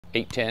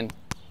810.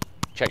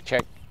 Check,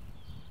 check.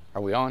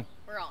 Are we on?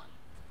 We're on.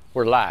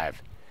 We're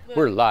live. Look,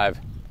 we're live.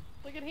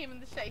 Look at him in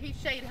the shade. He's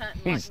shade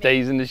hunting. He like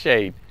stays me. in the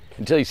shade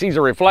until he sees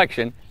a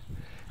reflection.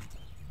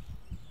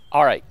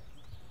 All right.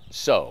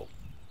 So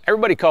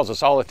everybody calls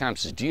us all the time,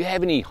 says, do you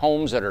have any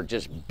homes that are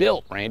just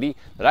built, Randy,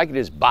 that I could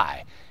just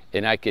buy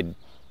and I could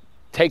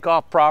take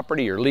off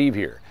property or leave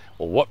here?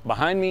 Well, what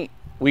behind me,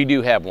 we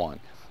do have one.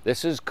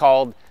 This is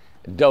called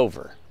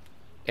Dover,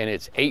 and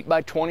it's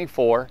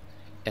 8x24,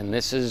 and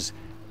this is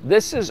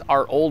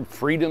our old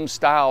Freedom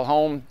style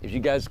home. If you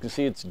guys can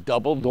see, it's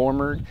double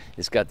dormered.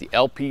 It's got the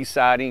LP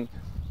siding.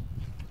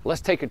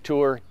 Let's take a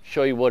tour,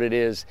 show you what it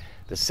is.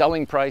 The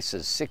selling price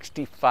is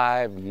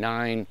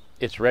 $65,900.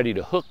 It's ready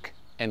to hook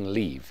and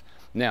leave.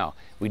 Now,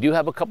 we do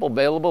have a couple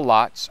available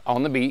lots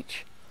on the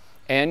beach,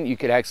 and you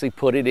could actually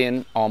put it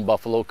in on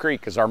Buffalo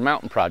Creek as our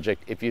mountain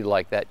project if you'd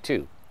like that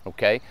too,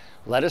 okay?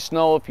 Let us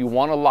know if you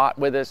want a lot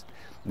with us,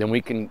 then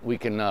we can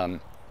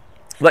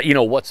let you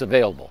know what's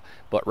available.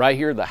 But right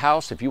here, the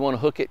house, if you want to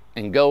hook it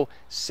and go,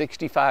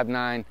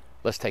 $65,900.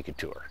 Let's take a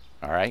tour,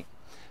 all right?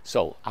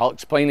 So I'll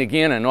explain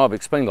again. I know I've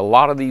explained a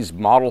lot of these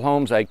model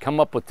homes. I come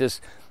up with this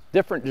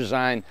different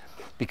design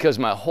because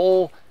my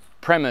whole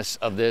premise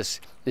of this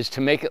is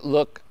to make it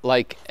look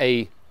like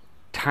a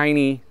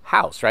tiny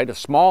house, right? A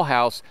small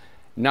house,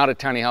 not a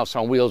tiny house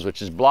on wheels,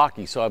 which is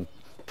blocky. So I've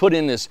put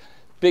in this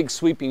big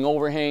sweeping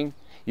overhang.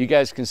 You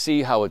guys can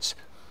see how it's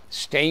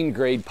stained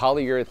grade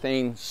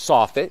polyurethane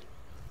soffit,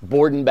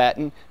 board and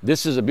batten.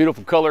 This is a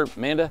beautiful color.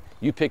 Amanda,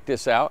 you picked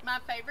this out. My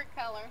favorite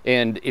color.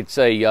 And it's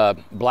a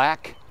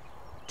black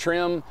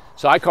trim.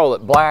 So I call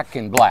it black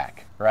and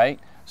black, right?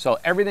 So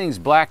everything's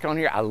black on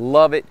here. I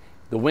love it.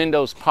 The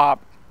windows pop.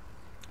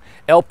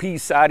 LP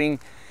siding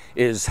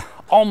is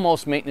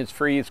almost maintenance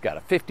free. It's got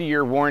a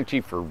 50-year warranty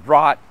for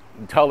rot,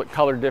 color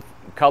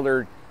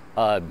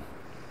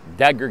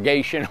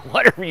degradation,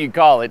 whatever you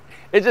call it.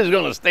 It's just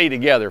going to stay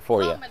together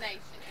for you.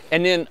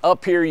 And then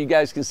up here, you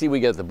guys can see we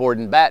got the board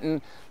and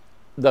batten,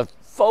 the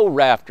faux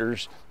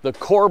rafters, the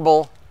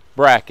corbel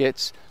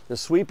brackets, the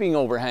sweeping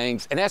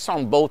overhangs, and that's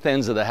on both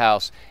ends of the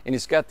house. And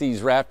it's got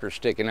these rafters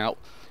sticking out.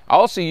 I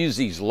also use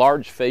these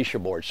large fascia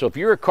boards. So if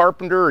you're a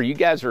carpenter or you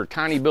guys are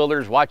tiny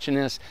builders watching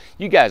this,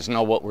 you guys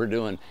know what we're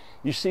doing.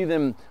 You see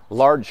them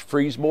large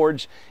freeze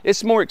boards?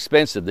 It's more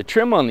expensive. The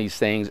trim on these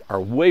things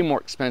are way more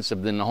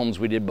expensive than the homes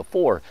we did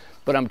before,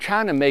 but I'm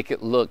trying to make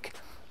it look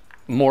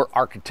more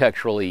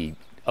architecturally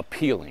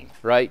appealing,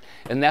 right?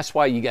 And that's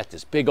why you got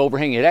this big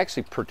overhang. It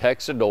actually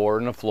protects the door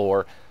and the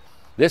floor.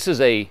 This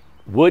is a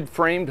wood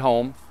framed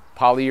home,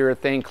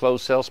 polyurethane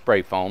closed cell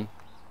spray foam.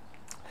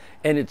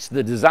 And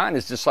the design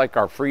is just like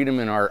our Freedom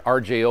and our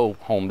RJO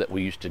home that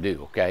we used to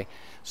do, okay?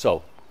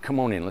 So come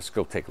on in, let's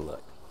go take a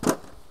look.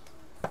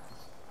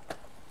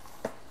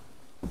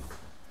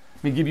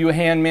 Let me give you a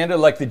hand, Amanda,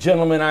 like the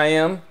gentleman I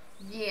am.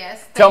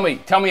 Yes. Tell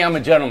me I'm a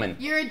gentleman.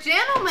 You're a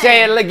gentleman.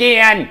 Say it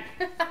again.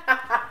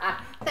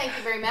 Thank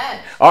you very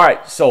much. All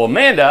right, so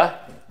Amanda,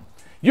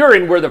 you're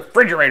in where the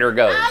refrigerator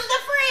goes. I'm the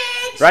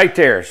fridge. Right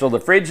there. So the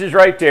fridge is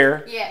right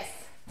there. Yes.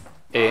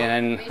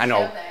 And I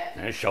know.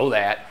 Let's show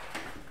that.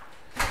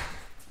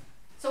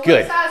 So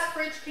good. What size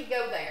fridge can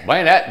go there?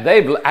 Man,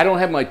 I don't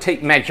have my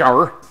tape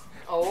measure.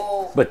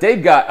 Oh. But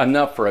they've got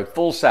enough for a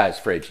full-size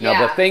fridge. Now,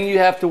 yeah. The thing you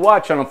have to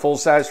watch on a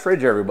full-size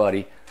fridge,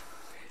 everybody,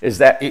 is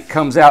that it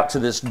comes out to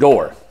this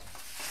door.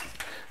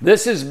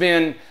 This has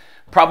been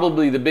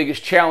probably the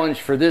biggest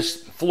challenge for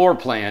this floor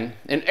plan.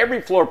 And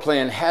every floor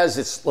plan has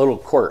its little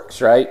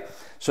quirks, right?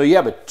 So you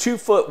have a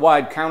 2-foot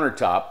wide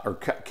countertop, or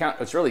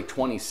it's really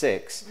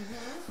 26.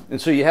 Mm-hmm. And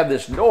so you have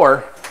this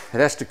door that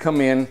has to come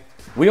in.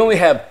 We only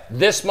have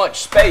this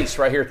much space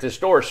right here at this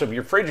door, so if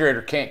your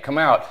refrigerator can't come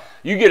out,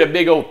 you get a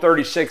big old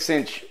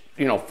 36-inch,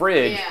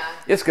 fridge, yeah.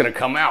 It's gonna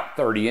come out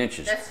 30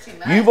 inches. That's too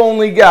much. You've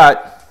only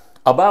got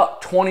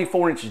about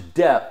 24-inch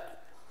depth.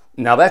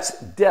 Now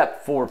that's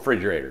depth for a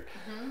refrigerator.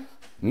 Mm-hmm.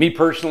 Me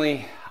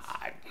personally,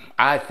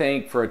 I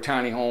think for a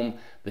tiny home,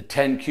 the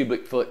 10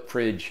 cubic foot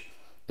fridge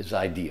is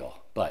ideal.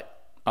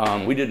 But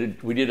we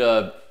did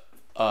a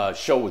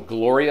show with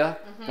Gloria.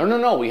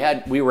 Mm-hmm. No,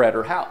 we were at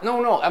her house.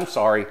 No, I'm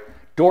sorry.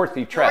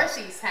 Dorothy's house.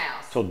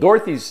 So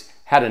Dorothy's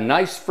had a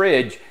nice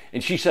fridge,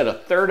 and she said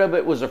 1/3 of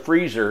it was a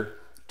freezer,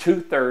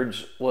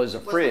 2/3 was a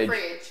fridge.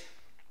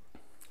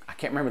 I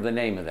can't remember the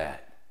name of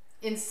that.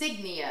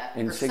 Insignia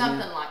or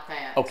something like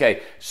that.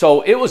 Okay,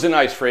 so it was a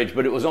nice fridge,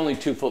 but it was only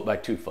 2 foot by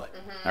 2 foot.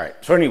 Mm-hmm. All right,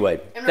 so anyway,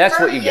 and that's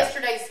what you got.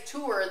 Yesterday's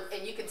tour,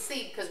 and you can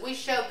see, because we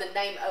showed the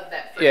name of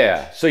that fridge.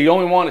 Yeah, so you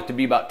only want it to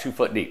be about 2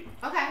 foot deep.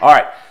 Okay. All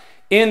right,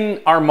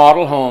 in our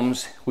model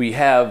homes, we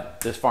have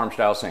this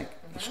farm-style sink.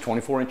 It's a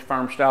 24-inch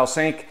farm-style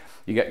sink.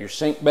 You got your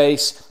sink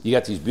base. You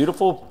got these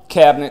beautiful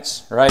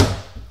cabinets, right?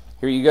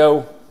 Here you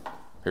go.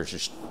 Here's your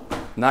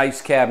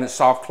nice cabinet,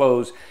 soft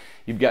close.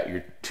 You've got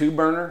your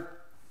 2-burner,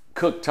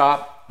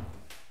 cooktop,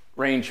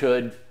 range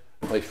hood,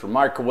 place for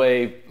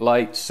microwave,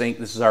 light, sink.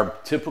 This is our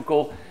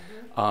typical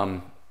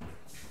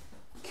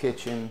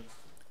kitchen,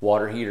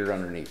 water heater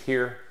underneath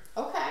here.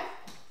 Okay.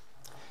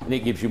 And it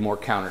gives you more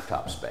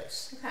countertop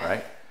space,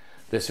 right?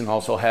 This one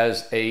also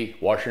has a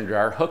washer and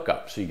dryer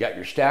hookup. So you got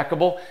your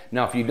stackable.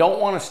 Now, if you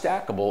don't want a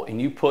stackable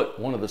and you put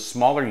one of the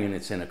smaller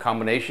units in a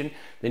combination,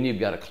 then you've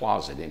got a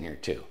closet in here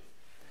too.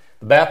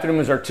 The bathroom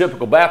is our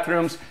typical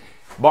bathrooms.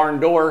 Barn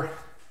door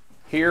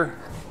here.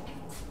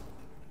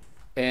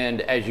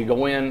 And as you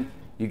go in,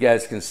 you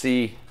guys can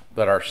see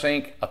that our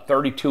sink, a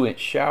 32-inch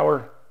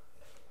shower.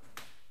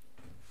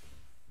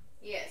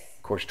 Yes.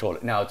 Of course,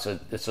 toilet. Now, it's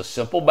a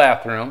simple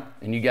bathroom,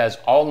 and you guys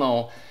all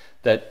know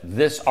that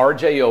this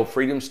RJO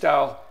Freedom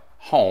Style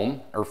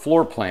home or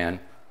floor plan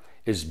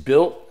is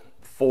built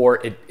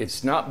for,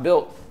 it's not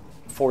built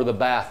for the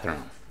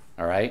bathroom,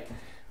 all right?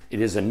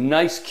 It is a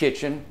nice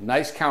kitchen,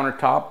 nice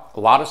countertop, a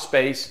lot of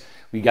space.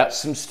 We got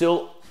some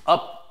still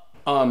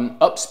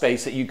up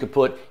space that you could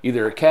put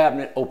either a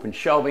cabinet, open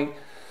shelving.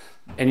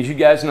 And as you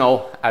guys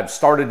know, I've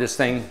started this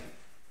thing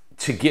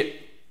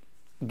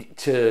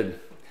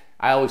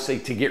I always say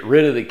to get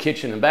rid of the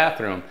kitchen and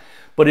bathroom,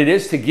 but it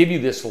is to give you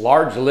this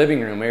large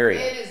living room area.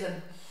 It is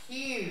a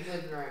huge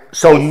living room.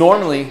 So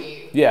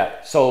normally,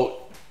 yeah,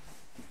 so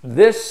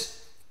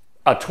this,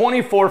 a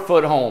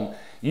 24-foot home,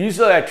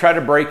 usually I try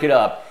to break it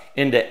up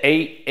into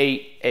 8,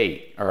 8,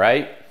 8, all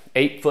right?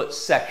 8-foot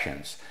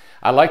sections.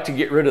 I like to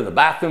get rid of the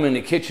bathroom and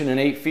the kitchen in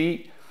 8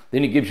 feet.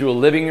 Then it gives you a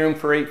living room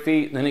for 8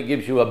 feet. And then it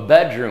gives you a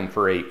bedroom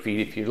for 8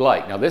 feet if you'd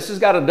like. Now this has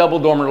got a double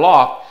dormer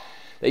loft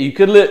that you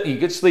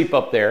could sleep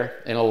up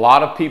there. And a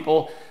lot of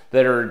people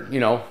that are, you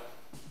know,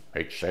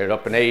 they say it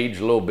up in age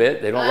a little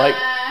bit. They don't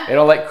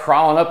like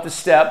crawling up the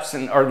steps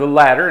or the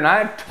ladder. And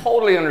I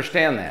totally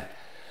understand that.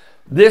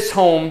 This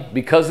home,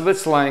 because of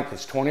its length,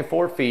 it's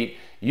 24 feet.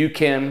 You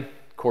can,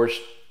 of course,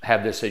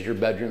 have this as your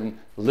bedroom,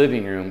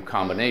 living room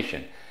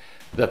combination.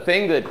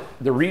 The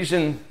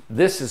reason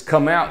this has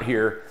come out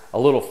here a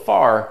little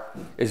far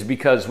is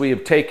because we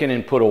have taken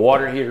and put a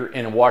water heater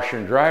and a washer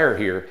and dryer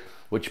here,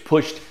 which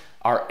pushed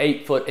our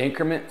 8-foot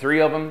increment, 3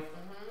 of them,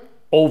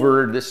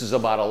 over, this is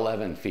about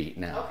 11 feet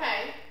now. Okay.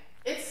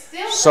 It's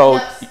still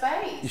enough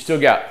space. You still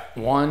got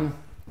 1,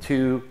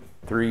 2,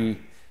 3,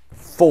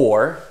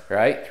 4,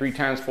 right? 3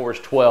 times 4 is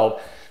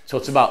 12. So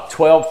it's about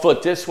 12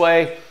 foot this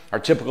way, our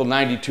typical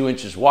 92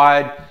 inches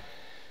wide.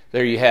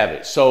 There you have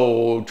it.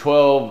 So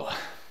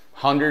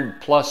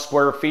 1,200 plus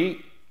square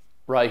feet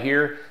right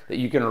here that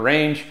you can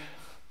arrange.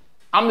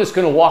 I'm just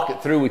going to walk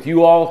it through with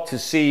you all to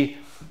see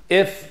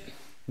if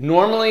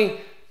normally,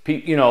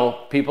 you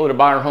know, people that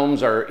buy our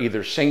homes are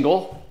either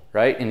single,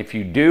 right? And if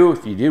you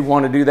did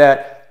want to do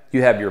that,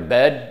 you have your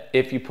bed.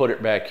 If you put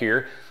it back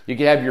here, you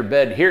can have your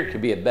bed here. It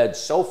could be a bed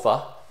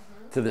sofa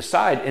to the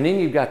side. And then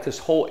you've got this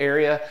whole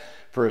area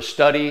for a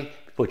study,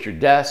 put your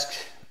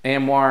desks,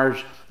 armoires.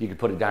 You can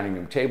put a dining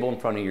room table in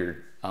front of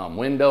your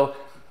window.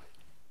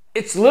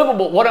 It's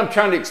livable. What I'm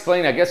trying to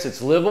explain, I guess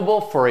it's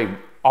livable for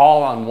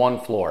all on one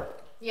floor.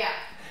 Yeah.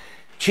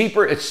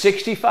 Cheaper, it's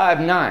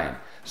 $65,900.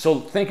 So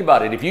think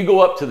about it. If you go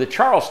up to the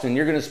Charleston,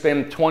 you're going to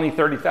spend $20,000,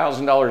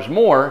 $30,000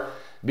 more,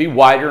 be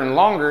wider and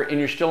longer, and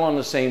you're still on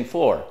the same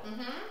floor.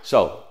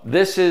 So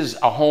this is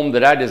a home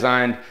that I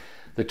designed.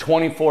 The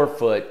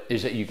 24-foot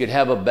is that you could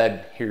have a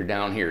bed here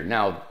down here.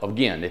 Now,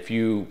 again, if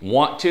you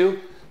want to,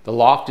 the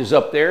loft is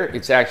up there.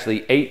 It's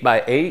actually 8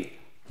 by 8.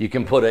 You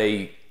can put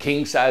a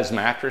king-size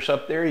mattress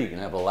up there. You can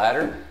have a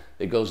ladder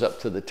that goes up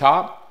to the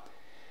top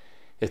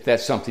if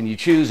that's something you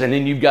choose. And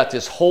then you've got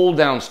this whole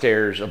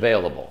downstairs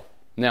available.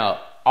 Now,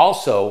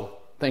 also,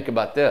 think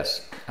about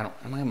this. Am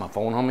I have my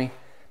phone on me?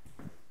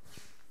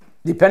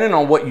 Depending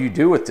on what you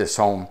do with this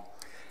home,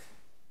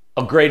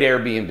 a great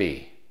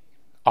Airbnb.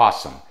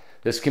 Awesome.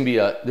 This can be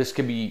a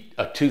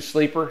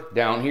 2-sleeper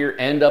down here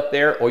and up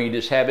there, or you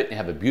just have it and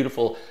have a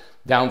beautiful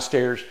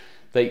downstairs.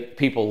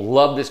 People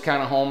love this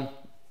kind of home.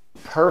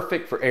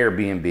 Perfect for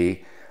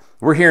Airbnb.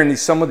 We're hearing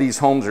some of these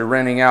homes are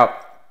renting out,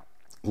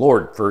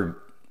 Lord,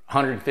 for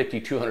 150,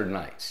 200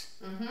 nights,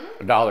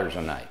 dollars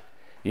a night,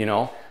 you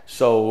know?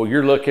 So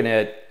you're looking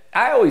at,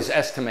 I always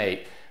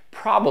estimate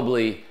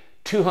probably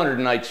 200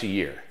 nights a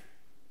year.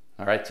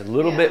 All right, it's a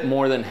little bit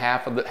more than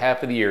half of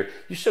the year.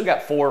 You still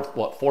got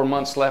 4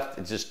 months left.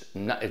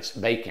 It's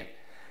vacant,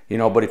 you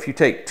know. But if you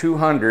take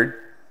 200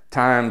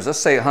 times, let's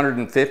say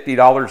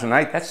 $150 a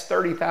night, that's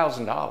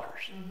 $30,000.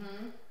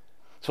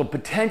 So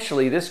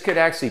potentially this could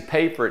actually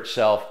pay for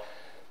itself.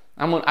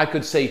 I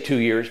could say 2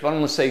 years, but I'm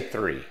going to say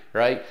 3.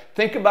 Right?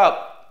 Think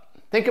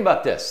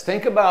about this.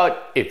 Think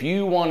about if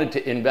you wanted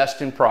to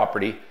invest in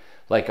property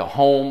like a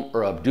home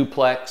or a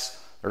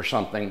duplex or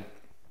something.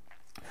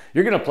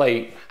 You're going to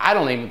play, I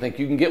don't even think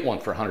you can get one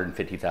for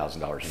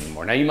 $150,000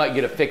 anymore. Now you might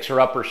get a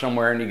fixer-upper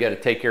somewhere and you got to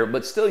take care of it,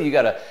 but still you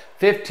got a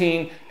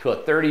 15 to a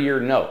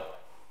 30-year note.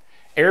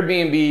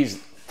 Airbnbs,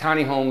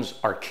 tiny homes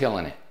are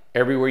killing it.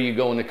 Everywhere you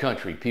go in the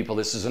country,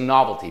 this is a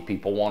novelty.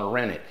 People want to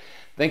rent it.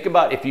 Think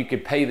about if you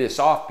could pay this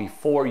off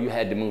before you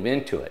had to move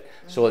into it.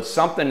 So it's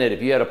something that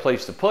if you had a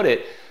place to put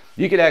it,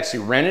 you could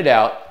actually rent it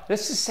out.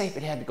 Let's just say if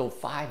it had to go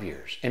 5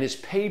 years and it's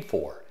paid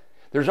for.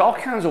 There's all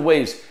kinds of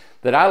ways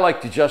that I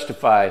like to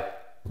justify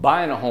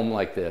buying a home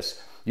like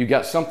this. You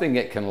got something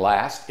that can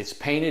last. It's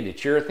painted,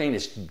 it's urethane,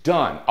 it's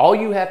done. All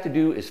you have to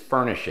do is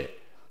furnish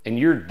it and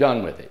you're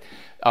done with it.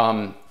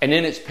 And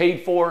then it's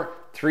paid for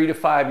 3 to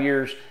 5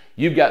 years.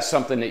 You've got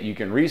something that you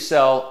can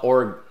resell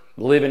or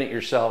live in it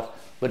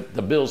yourself, but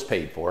the bill's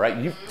paid for,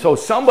 right? So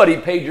somebody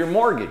paid your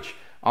mortgage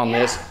on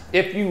this.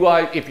 If you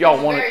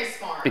y'all want to,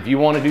 if you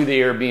want to do the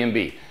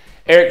Airbnb.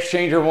 Air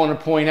exchanger, want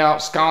to point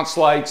out, sconce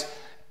lights,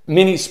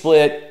 mini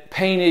split,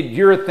 painted,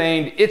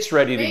 urethaned, it's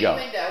ready to go.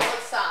 Window, what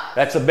size?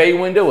 That's a bay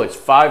window. It's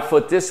 5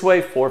 foot this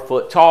way, 4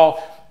 foot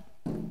tall.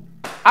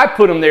 I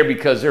put them there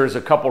because there's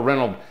a couple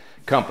rental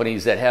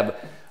companies that have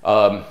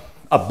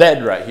a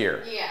bed right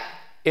here. Yeah.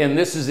 And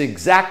this is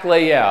exact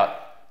layout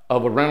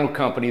of a rental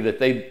company that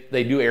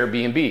they do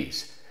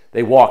Airbnbs.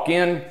 They walk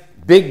in,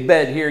 big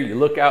bed here. You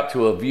look out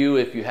to a view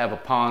if you have a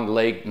pond,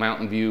 lake,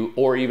 mountain view,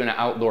 or even an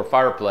outdoor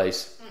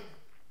fireplace.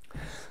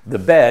 The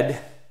bed,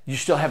 you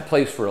still have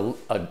place for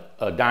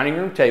a dining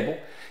room table.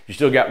 You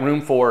still got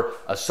room for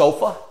a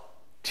sofa,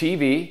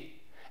 TV,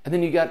 and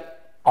then you got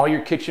all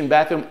your kitchen,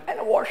 bathroom, and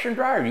a washer and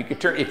dryer. You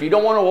could turn, if you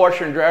don't want a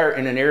washer and dryer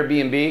in an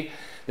Airbnb,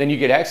 then you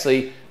could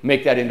actually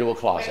make that into a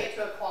closet. Make it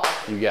to a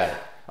closet. You got it.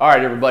 All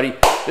right, everybody.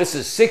 This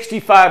is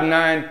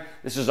 65.9.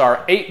 This is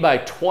our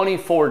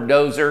 8x24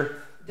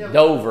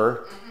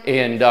 Dover.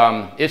 And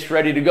it's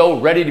ready to go,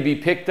 ready to be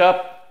picked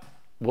up.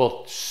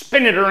 We'll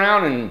spin it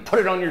around and put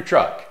it on your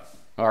truck.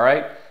 All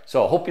right.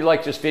 So I hope you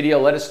like this video.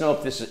 Let us know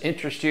if this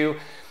interests you.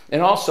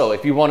 And also,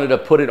 if you wanted to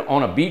put it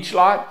on a beach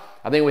lot,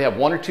 I think we have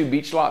 1 or 2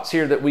 beach lots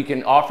here that we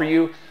can offer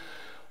you,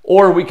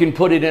 or we can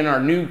put it in our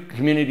new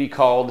community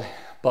called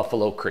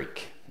Buffalo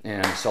Creek.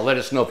 And so let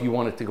us know if you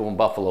want it to go in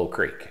Buffalo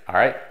Creek. All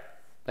right.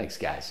 Thanks,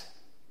 guys.